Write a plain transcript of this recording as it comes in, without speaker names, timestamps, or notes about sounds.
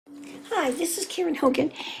Hi, this is Karen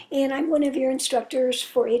Hogan, and I'm one of your instructors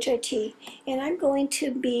for HIT, and I'm going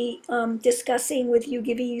to be discussing with you,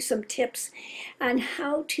 giving you some tips on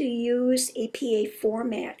how to use APA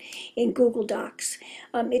format in Google Docs.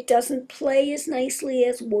 It doesn't play as nicely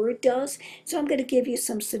as Word does, so I'm going to give you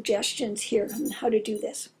some suggestions here on how to do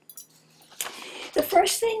this. The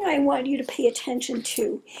first thing I want you to pay attention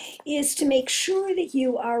to is to make sure that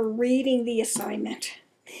you are reading the assignment.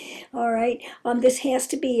 All right, this has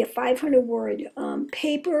to be a 500-word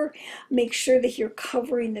paper. Make sure that you're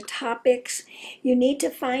covering the topics. You need to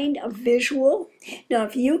find a visual. Now,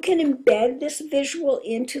 if you can embed this visual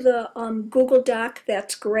into the Google Doc,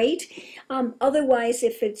 that's great. Otherwise,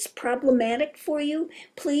 if it's problematic for you,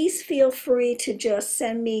 please feel free to just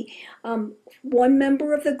send me one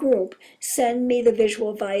member of the group, send me the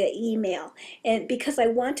visual via email. And because I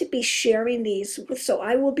want to be sharing these, so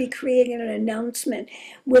I will be creating an announcement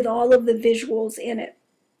with all of the visuals in it.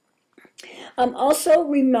 Also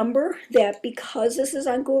remember that because this is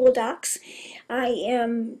on Google Docs, I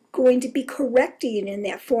am going to be correcting in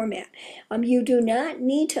that format. You do not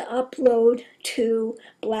need to upload to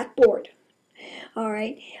Blackboard. All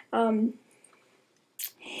right.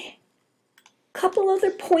 Couple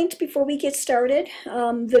other points before we get started.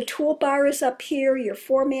 The toolbar is up here, your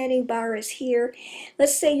formatting bar is here.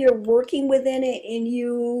 Let's say you're working within it and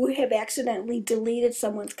you have accidentally deleted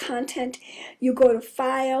someone's content. You go to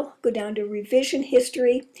File, go down to Revision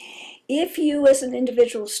History. If you as an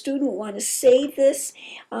individual student want to save this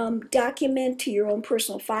document to your own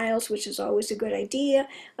personal files, which is always a good idea,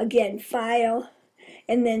 again, File,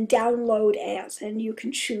 and then Download As, and you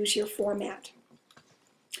can choose your format.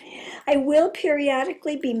 I will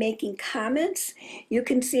periodically be making comments. You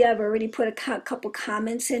can see I've already put a couple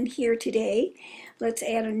comments in here today. Let's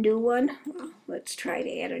add a new one. Let's try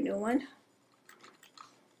to add a new one.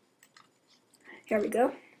 Here we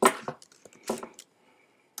go.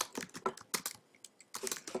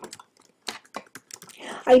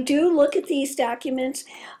 I do look at these documents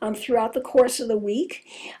throughout the course of the week.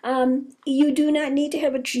 You do not need to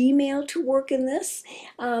have a Gmail to work in this.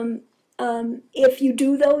 If you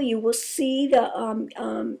do, though, you will see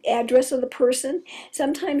the address of the person.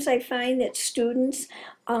 Sometimes I find that students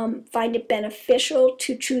find it beneficial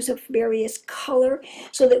to choose a various color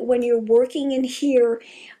so that when you're working in here,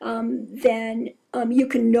 then you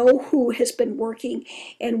can know who has been working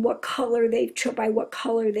and what color by what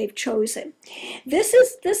color they've chosen. This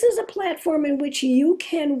is a platform in which you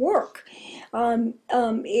can work. During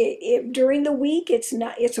the week,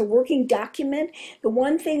 it's a working document. The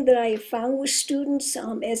one thing that I have found with students,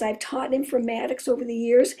 as I've taught informatics over the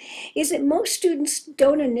years, is that most students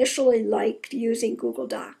don't initially like using Google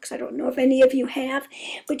Docs. I don't know if any of you have,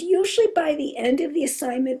 but usually by the end of the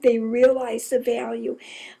assignment, they realize the value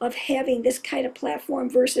of having this kind of platform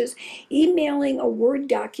versus emailing a Word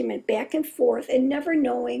document back and forth and never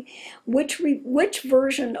knowing which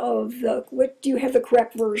version of do you have the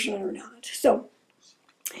correct version or not. So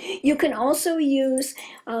you can also use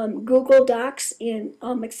Google Docs in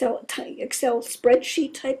Excel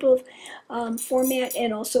spreadsheet type of format,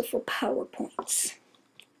 and also for PowerPoints.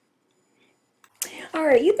 All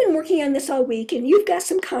right, you've been working on this all week, and you've got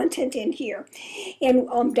some content in here. And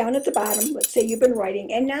down at the bottom, let's say you've been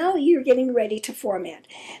writing, and now you're getting ready to format.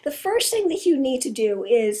 The first thing that you need to do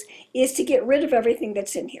is to get rid of everything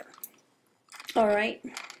that's in here. All right.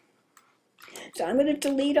 So I'm going to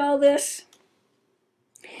delete all this.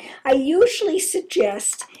 I usually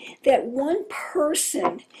suggest that one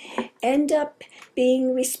person end up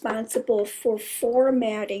being responsible for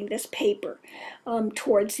formatting this paper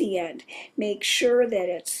towards the end. Make sure that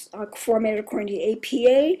it's formatted according to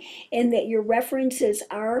APA and that your references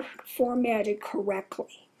are formatted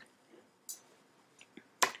correctly.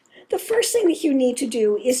 The first thing that you need to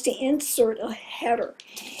do is to insert a header.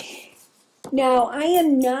 Now, I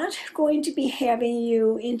am not going to be having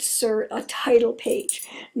you insert a title page.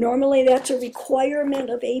 Normally, that's a requirement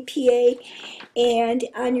of APA, and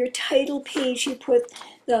on your title page, you put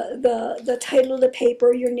the title of the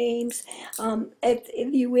paper, your names.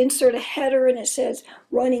 If you insert a header and it says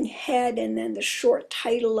running head and then the short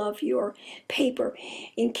title of your paper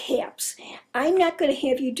in caps. I'm not going to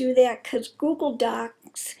have you do that because Google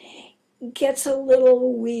Docs gets a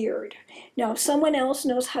little weird. Now, if someone else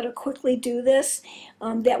knows how to quickly do this,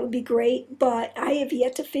 that would be great, but I have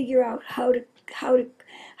yet to figure out how to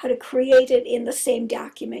create it in the same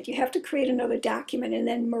document. You have to create another document and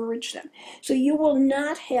then merge them. So you will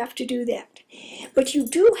not have to do that. But you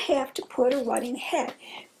do have to put a running head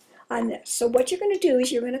on this. So what you're going to do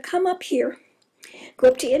is you're going to come up here, go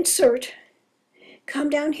up to Insert,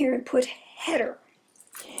 come down here and put Header.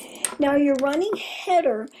 Now you're running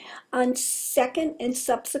header on second and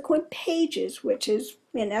subsequent pages, which is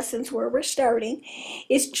in essence where we're starting.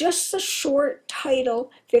 It's just a short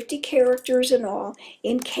title, 50 characters in all,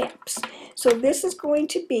 in caps. So this is going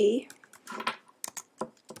to be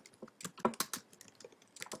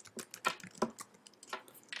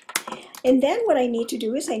and then what I need to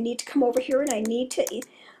do is I need to come over here and I need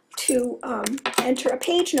to enter a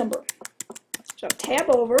page number. So tab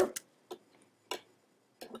over.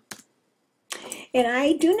 And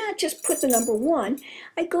I do not just put the number 1,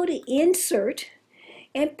 I go to Insert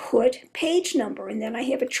and put page number, and then I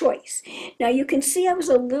have a choice. Now you can see I was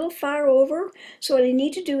a little far over, so what I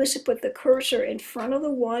need to do is to put the cursor in front of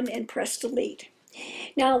the 1 and press delete.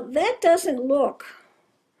 Now that doesn't look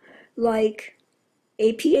like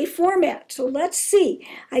APA format, so let's see.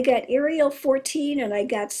 I got Arial 14 and I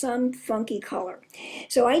got some funky color.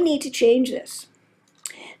 So I need to change this.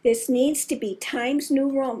 This needs to be Times New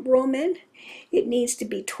Roman. It needs to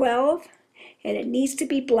be 12, and it needs to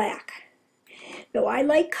be black. Though I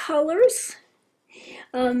like colors,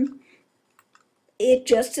 it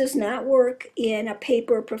just does not work in a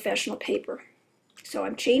paper, professional paper. So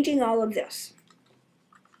I'm changing all of this.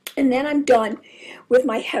 And then I'm done with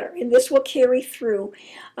my header, and this will carry through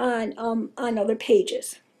on other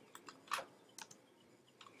pages.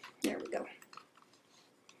 There we go.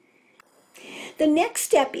 The next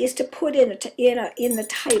step is to put in the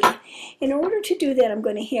title. In order to do that, I'm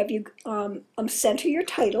going to have you center your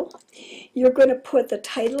title. You're going to put the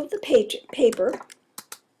title of the paper,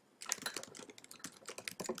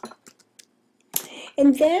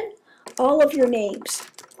 and then all of your names.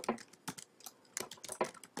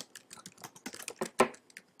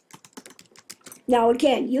 Now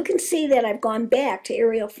again, you can see that I've gone back to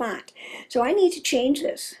Arial font, so I need to change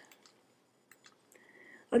this.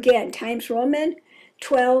 Again, Times Roman,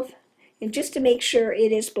 12, and just to make sure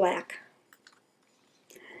it is black.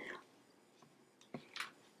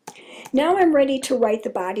 Now I'm ready to write the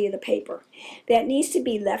body of the paper. That needs to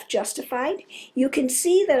be left justified. You can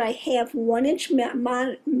see that I have 1-inch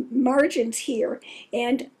margins here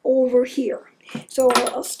and over here. So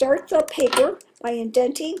I'll start the paper by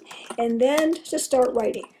indenting and then to start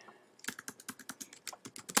writing.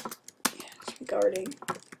 Disregarding.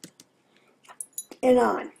 And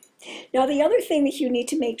on. Now the other thing that you need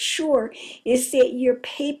to make sure is that your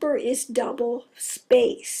paper is double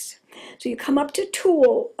spaced. So you come up to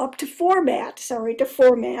Tool, up to Format,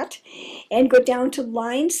 and go down to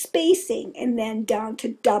Line Spacing, and then down to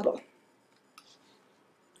Double.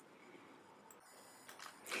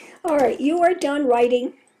 All right, you are done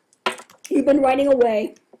writing. You've been writing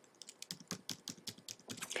away.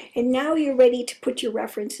 And now you're ready to put your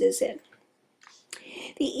references in.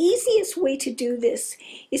 The easiest way to do this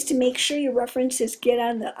is to make sure your references get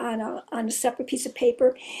on a separate piece of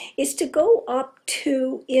paper, is to go up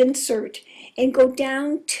to Insert and go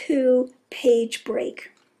down to Page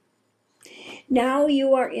Break. Now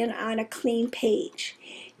you are on a clean page.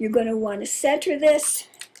 You're going to want to center this,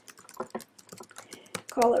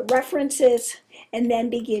 call it References, and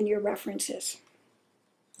then begin your references.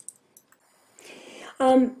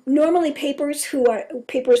 Normally papers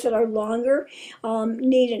that are longer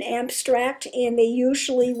need an abstract, and they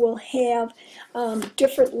usually will have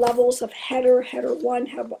different levels of header, header 1,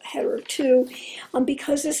 header 2.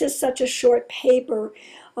 Because this is such a short paper,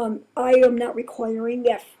 I am not requiring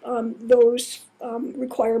that those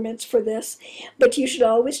requirements for this, but you should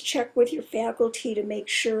always check with your faculty to make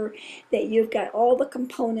sure that you've got all the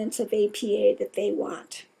components of APA that they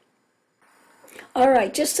want. All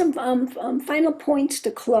right, just some final points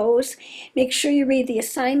to close. Make sure you read the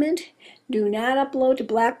assignment. Do not upload to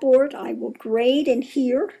Blackboard. I will grade in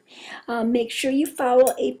here. Make sure you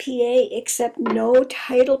follow APA, except no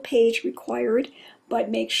title page required, but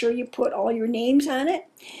make sure you put all your names on it.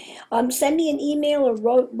 Send me an email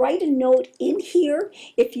or write a note in here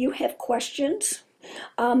if you have questions.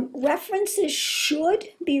 References should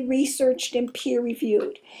be researched and peer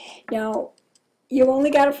reviewed. Now, you've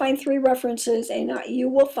only got to find 3 references, and you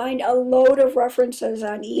will find a load of references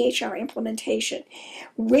on EHR implementation.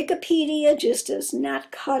 Wikipedia just does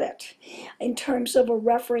not cut it in terms of a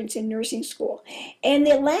reference in nursing school. And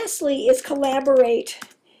then lastly is Collaborate.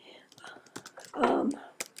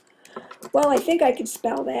 Well, I think I can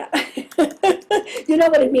spell that. You know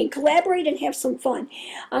what I mean. Collaborate and have some fun.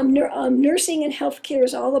 Nursing and healthcare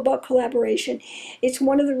is all about collaboration. It's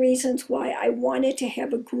one of the reasons why I wanted to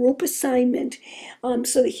have a group assignment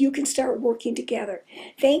so that you can start working together.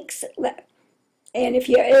 Thanks. And if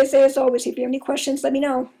you, as always, if you have any questions, let me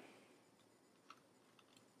know.